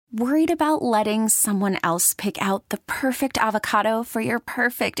Worried about letting someone else pick out the perfect avocado for your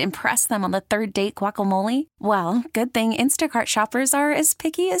perfect impress them on the third date guacamole? Well, good thing Instacart shoppers are as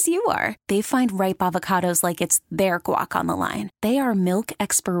picky as you are. They find ripe avocados like it's their guac on the line. They are milk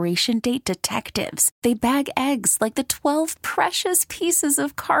expiration date detectives. They bag eggs like the 12 precious pieces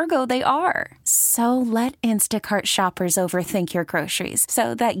of cargo they are. So let Instacart shoppers overthink your groceries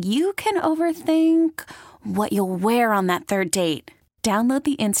so that you can overthink what you'll wear on that third date. Download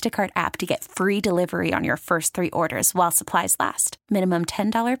the Instacart app to get free delivery on your first 3 orders while supplies last. Minimum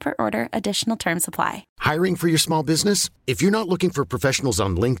 $10 per order. Additional terms apply. Hiring for your small business? If you're not looking for professionals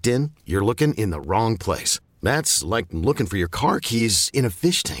on LinkedIn, you're looking in the wrong place. That's like looking for your car keys in a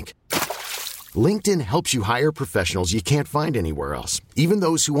fish tank. LinkedIn helps you hire professionals you can't find anywhere else, even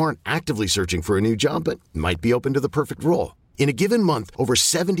those who aren't actively searching for a new job but might be open to the perfect role. In a given month, over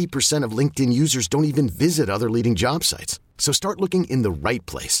 70% of LinkedIn users don't even visit other leading job sites. So start looking in the right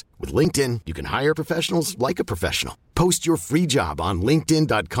place. With LinkedIn, you can hire professionals like a professional. Post your free job on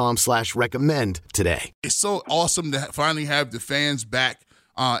linkedin.com/recommend today. It's so awesome to finally have the fans back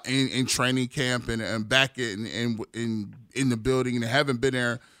in training camp and back in the building. And they haven't been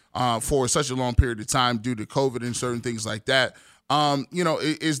there for such a long period of time due to COVID and certain things like that.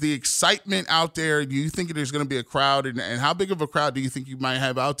 Is the excitement out there? Do you think there's going to be a crowd? And how big of a crowd do you think you might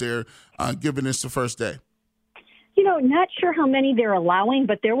have out there given this the first day? Not sure how many they're allowing,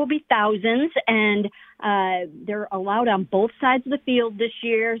 but there will be thousands, and they're allowed on both sides of the field this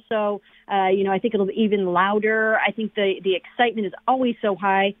year. So, I think it'll be even louder. I think the excitement is always so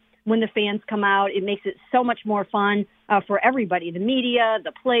high when the fans come out. It makes it so much more fun for everybody, the media,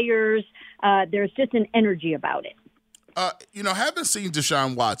 the players. There's just an energy about it. Haven't seen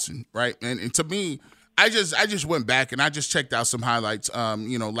Deshaun Watson, right? And to me, I just went back and I just checked out some highlights.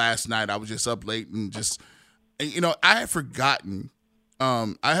 Last night I was just up late and just, I had forgotten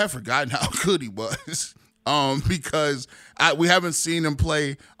how good he was. Because we haven't seen him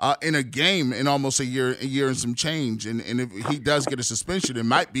play in a game in almost a year and some change. And if he does get a suspension, it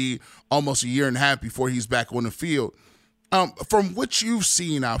might be almost a year and a half before he's back on the field. From what you've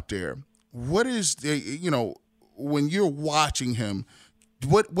seen out there, what is when you're watching him,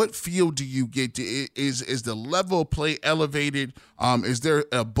 what feel do you get? Is the level of play elevated? Is there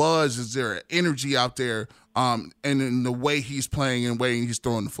a buzz? Is there an energy out there? And in the way he's playing and the way he's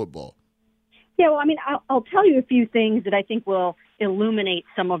throwing the football? Yeah, well, I'll tell you a few things that I think will illuminate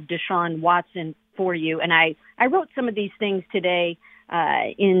some of Deshaun Watson for you. And I wrote some of these things today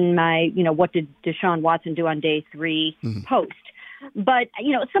in my, what did Deshaun Watson do on day 3 post. But,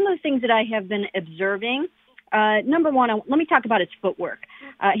 some of the things that I have been observing, number one, let me talk about his footwork.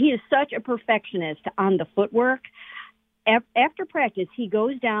 He is such a perfectionist on the footwork. After practice, he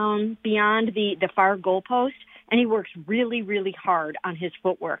goes down beyond the far goalpost, and he works really, really hard on his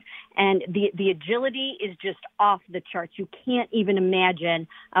footwork. And the agility is just off the charts. You can't even imagine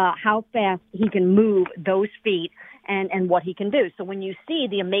how fast he can move those feet and what he can do. So when you see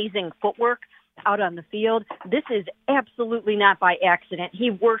the amazing footwork out on the field, this is absolutely not by accident.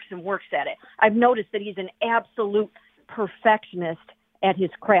 He works and works at it. I've noticed that he's an absolute perfectionist at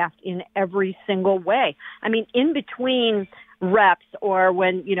his craft in every single way. In between reps or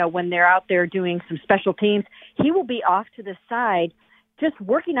when they're out there doing some special teams, he will be off to the side just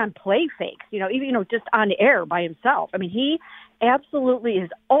working on play fakes, even just on the air by himself. He absolutely is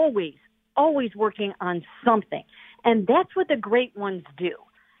always working on something. And that's what the great ones do.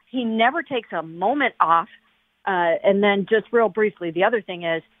 He never takes a moment off. And then just real briefly, the other thing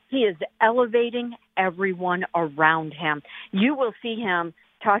is he is elevating everyone around him. You will see him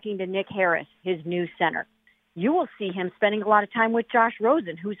talking to Nick Harris, his new center. You will see him spending a lot of time with Josh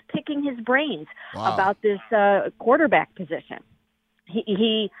Rosen, who's picking his brains about this quarterback position.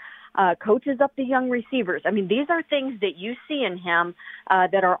 He coaches up the young receivers. These are things that you see in him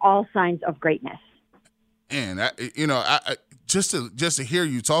that are all signs of greatness. And just to hear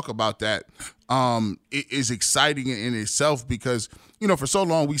you talk about that it is exciting in itself because for so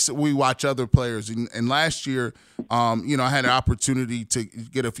long we watch other players and last year I had an opportunity to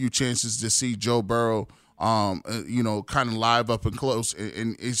get a few chances to see Joe Burrow kind of live up and close,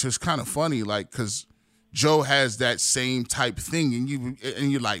 and it's just kind of funny because Joe has that same type thing, and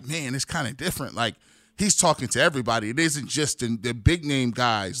you're like, man, it's kind of different. Like he's talking to everybody. It isn't just the big name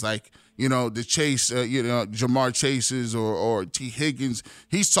guys like the Chase, Jamar Chases or T. Higgins.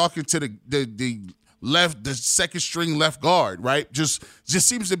 He's talking to the second string left guard, right? Just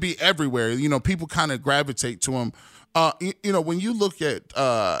seems to be everywhere. People kind of gravitate to him. When you look at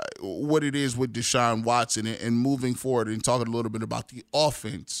what it is with Deshaun Watson and moving forward and talking a little bit about the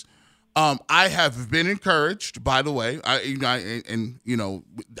offense, I have been encouraged, by the way. I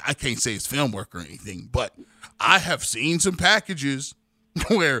can't say it's film work or anything, but I have seen some packages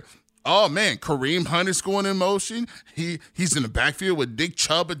where, oh man, Kareem Hunt is going in motion. He's in the backfield with Nick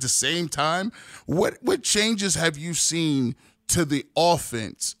Chubb at the same time. What changes have you seen to the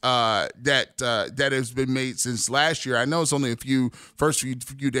offense that has been made since last year? I know it's only first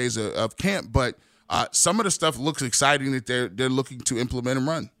few days of camp, but some of the stuff looks exciting that they're looking to implement and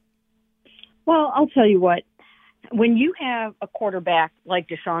run. Well, I'll tell you what. When you have a quarterback like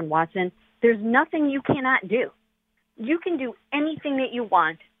Deshaun Watson, there's nothing you cannot do. You can do anything that you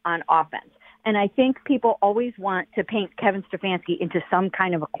want on offense. And I think people always want to paint Kevin Stefanski into some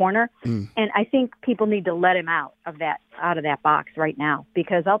kind of a corner. And I think people need to let him out of that box right now,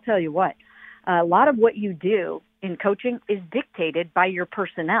 because I'll tell you what, a lot of what you do in coaching is dictated by your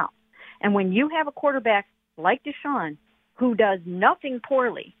personnel. And when you have a quarterback like Deshaun who does nothing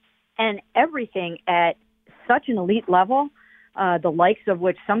poorly and everything at such an elite level, the likes of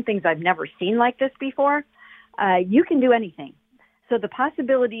which some things I've never seen like this before, you can do anything. So the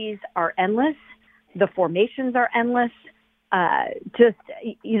possibilities are endless. The formations are endless.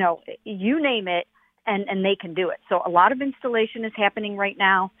 You name it, and they can do it. So a lot of installation is happening right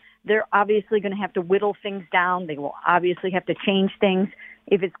now. They're obviously going to have to whittle things down. They will obviously have to change things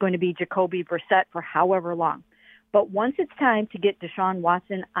if it's going to be Jacoby Brissett for however long. But once it's time to get Deshaun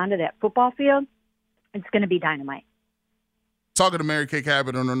Watson onto that football field, it's going to be dynamite. Talking to Mary Kay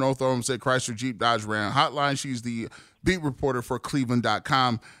Cabot on the North Olmsted Chrysler Jeep Dodge Ram hotline. She's the beat reporter for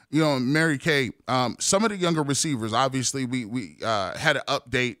Cleveland.com. Mary Kay, some of the younger receivers, obviously we had an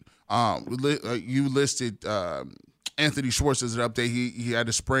update. You listed Anthony Schwartz as an update. He had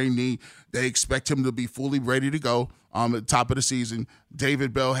a sprained knee. They expect him to be fully ready to go at the top of the season.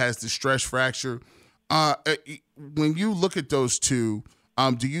 David Bell has the stress fracture. When you look at those two,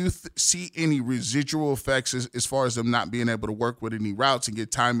 do you see any residual effects as far as them not being able to work with any routes and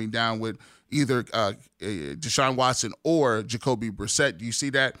get timing down with either Deshaun Watson or Jacoby Brissett? Do you see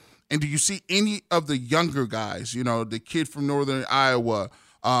that? And do you see any of the younger guys, the kid from Northern Iowa,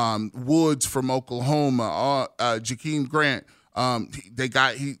 Woods from Oklahoma, Jakeem Grant,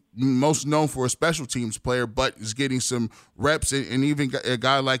 he most known for a special teams player, but is getting some reps, and even a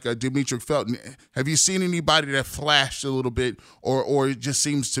guy like Dimitri Felton. Have you seen anybody that flashed a little bit, or it just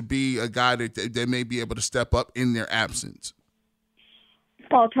seems to be a guy that may be able to step up in their absence?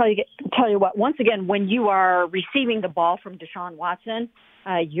 Well, I'll tell you what, once again, when you are receiving the ball from Deshaun Watson,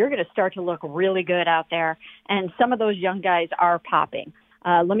 you're going to start to look really good out there, and some of those young guys are popping.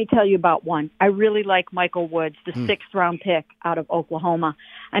 Let me tell you about one. I really like Michael Woods, the 6th-round pick out of Oklahoma.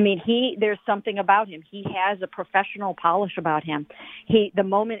 I mean, there's something about him. He has a professional polish about him. The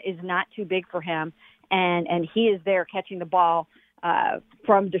moment is not too big for him, and he is there catching the ball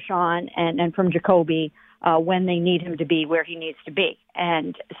from Deshaun and from Jacoby when they need him to be where he needs to be.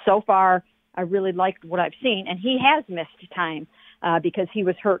 And so far, I really liked what I've seen. And he has missed time because he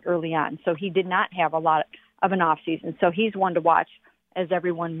was hurt early on, so he did not have a lot of an offseason. So he's one to watch as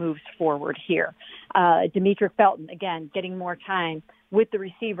everyone moves forward here. Dimitri Felton, again, getting more time with the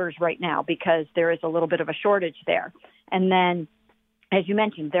receivers right now because there is a little bit of a shortage there. And then, as you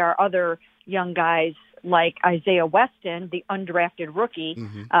mentioned, there are other young guys like Isaiah Weston, the undrafted rookie.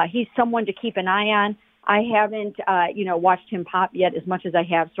 He's someone to keep an eye on. I haven't, watched him pop yet as much as I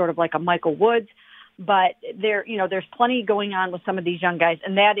have sort of like a Michael Woods. But there's plenty going on with some of these young guys,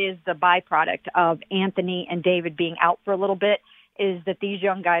 and that is the byproduct of Anthony and David being out for a little bit, is that these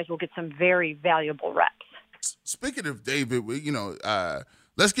young guys will get some very valuable reps. Speaking of David,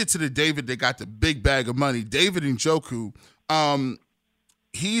 let's get to the David that got the big bag of money. David Njoku,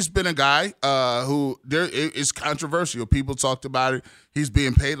 he's been a guy who is controversial. People talked about it. He's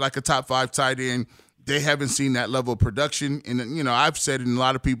being paid like a top 5 tight end. They haven't seen that level of production. And, I've said, and a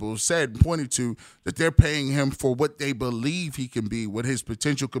lot of people have said and pointed to, that they're paying him for what they believe he can be, what his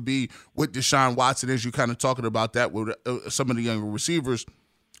potential could be with Deshaun Watson, as you're kind of talking about that with some of the younger receivers.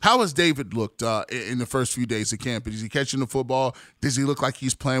 How has David looked in the first few days of camp? Is he catching the football? Does he look like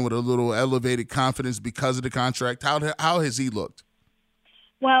he's playing with a little elevated confidence because of the contract? How has he looked?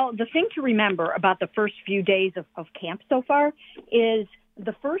 Well, the thing to remember about the first few days of camp so far is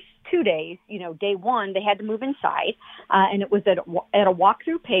the first 2 days, day one, they had to move inside, and it was at a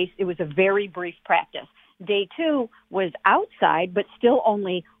walkthrough pace. It was a very brief practice. Day 2 was outside, but still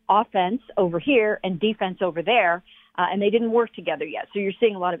only offense over here and defense over there, and they didn't work together yet. So you're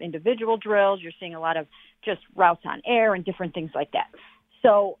seeing a lot of individual drills. You're seeing a lot of just routes on air and different things like that.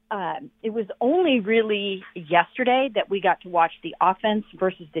 So it was only really yesterday that we got to watch the offense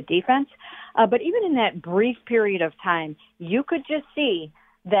versus the defense. But even in that brief period of time, you could just see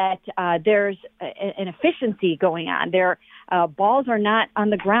that there's an efficiency going on. Their balls are not on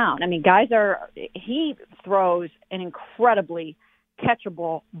the ground. I mean, he throws an incredibly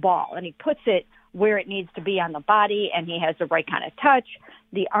catchable ball, and he puts it where it needs to be on the body, and he has the right kind of touch.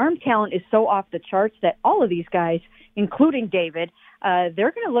 The arm talent is so off the charts that all of these guys, including David,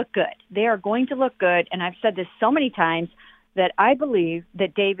 they're going to look good. They are going to look good, and I've said this so many times that I believe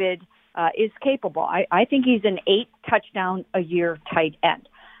that David is capable. I think he's an 8-touchdown-a-year tight end.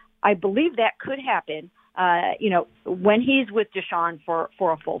 I believe that could happen, when he's with Deshaun for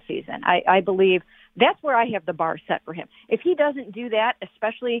a full season. I believe that's where I have the bar set for him. If he doesn't do that,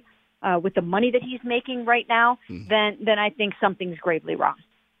 especially with the money that he's making right now, then I think something's gravely wrong.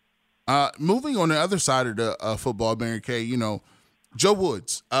 Moving on the other side of the football, Mary Kay, Joe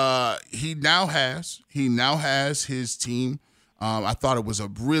Woods, he now has his team. I thought it was a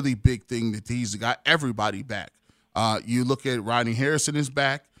really big thing that he's got everybody back. You look at Rodney Harrison is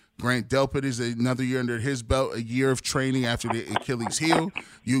back. Grant Delpit is another year under his belt, a year of training after the Achilles heel.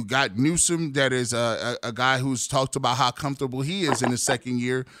 You got Newsome, that is a guy who's talked about how comfortable he is in his second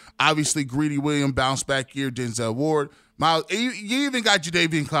year. Obviously, Greedy Williams, bounce back year, Denzel Ward. Miles, you even got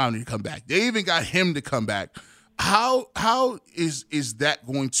Jadeveon Clowney to come back. They even got him to come back. How is that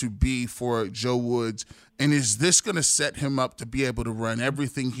going to be for Joe Woods? And is this going to set him up to be able to run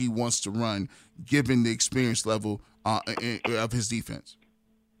everything he wants to run, given the experience level of his defense?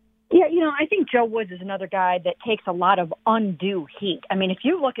 Yeah, I think Joe Woods is another guy that takes a lot of undue heat. I mean, if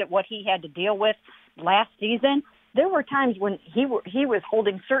you look at what he had to deal with last season, there were times when he was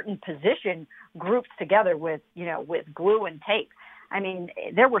holding certain position groups together with glue and tape. I mean,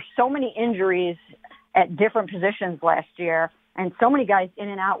 there were so many injuries at different positions last year, and so many guys in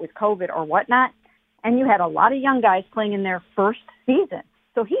and out with COVID or whatnot, and you had a lot of young guys playing in their first season.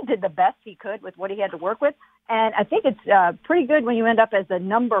 So he did the best he could with what he had to work with. And I think it's pretty good when you end up as the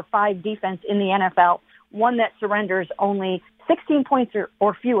number 5 defense in the NFL, one that surrenders only 16 points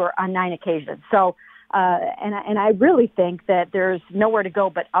or fewer on 9 occasions. So, and I really think that there's nowhere to go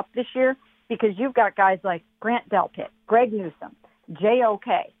but up this year, because you've got guys like Grant Delpit, Greg Newsome,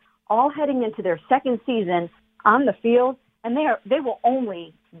 J.O.K., all heading into their second season on the field, and they will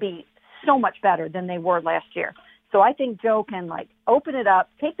only be so much better than they were last year. So I think Joe can open it up,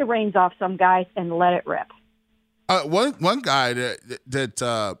 take the reins off some guys, and let it rip. One guy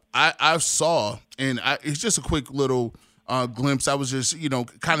that I saw, and it's just a quick little glimpse. I was just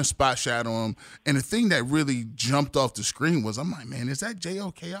kind of spot shadow him, and the thing that really jumped off the screen was, I'm like, man, is that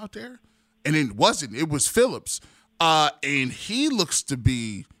J.O.K. out there? And it wasn't. It was Phillips, and he looks to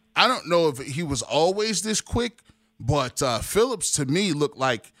be. I don't know if he was always this quick, but Phillips to me looked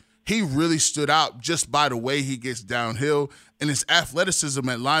like he really stood out just by the way he gets downhill, and his athleticism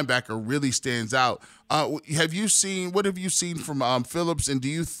at linebacker really stands out. What have you seen from Phillips, and do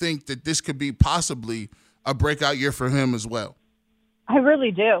you think that this could be possibly a breakout year for him as well? I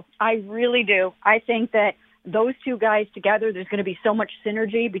really do. I think that those two guys together, there's going to be so much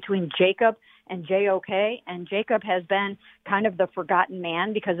synergy between Jacob and J.O.K., and Jacob has been kind of the forgotten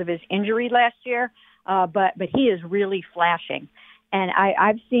man because of his injury last year, but he is really flashing. And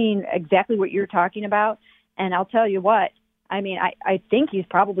I've seen exactly what you're talking about, and I'll tell you what, I mean, I think he's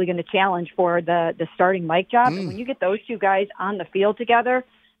probably going to challenge for the starting Mike job. And when you get those two guys on the field together,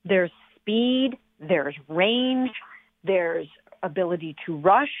 there's speed, there's range, there's ability to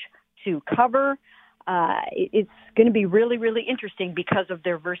rush, to cover. It's going to be really, really interesting because of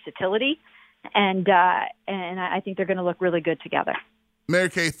their versatility, and I think they're going to look really good together. Mary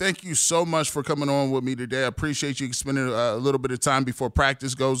Kay, thank you so much for coming on with me today. I appreciate you spending a little bit of time before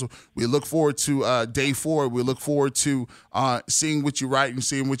practice goes. We look forward to day 4. We look forward to seeing what you write and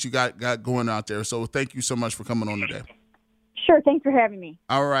seeing what you got going out there. So thank you so much for coming on today. Sure. Thanks for having me.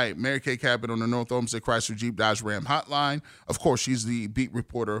 All right. Mary Kay Cabot on the North Olmsted Chrysler Jeep Dodge Ram hotline. Of course, she's the beat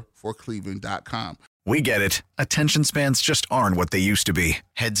reporter for Cleveland.com. We get it. Attention spans just aren't what they used to be.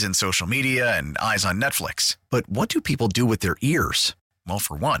 Heads in social media and eyes on Netflix. But what do people do with their ears? Well,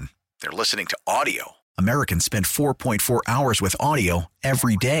 for one, they're listening to audio. Americans spend 4.4 hours with audio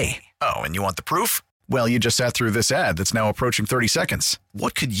every day. Oh, and you want the proof? Well, you just sat through this ad that's now approaching 30 seconds.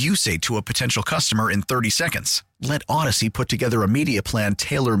 What could you say to a potential customer in 30 seconds? Let Odyssey put together a media plan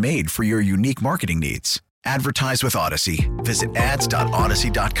tailor-made for your unique marketing needs. Advertise with Odyssey. Visit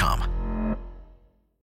ads.odyssey.com.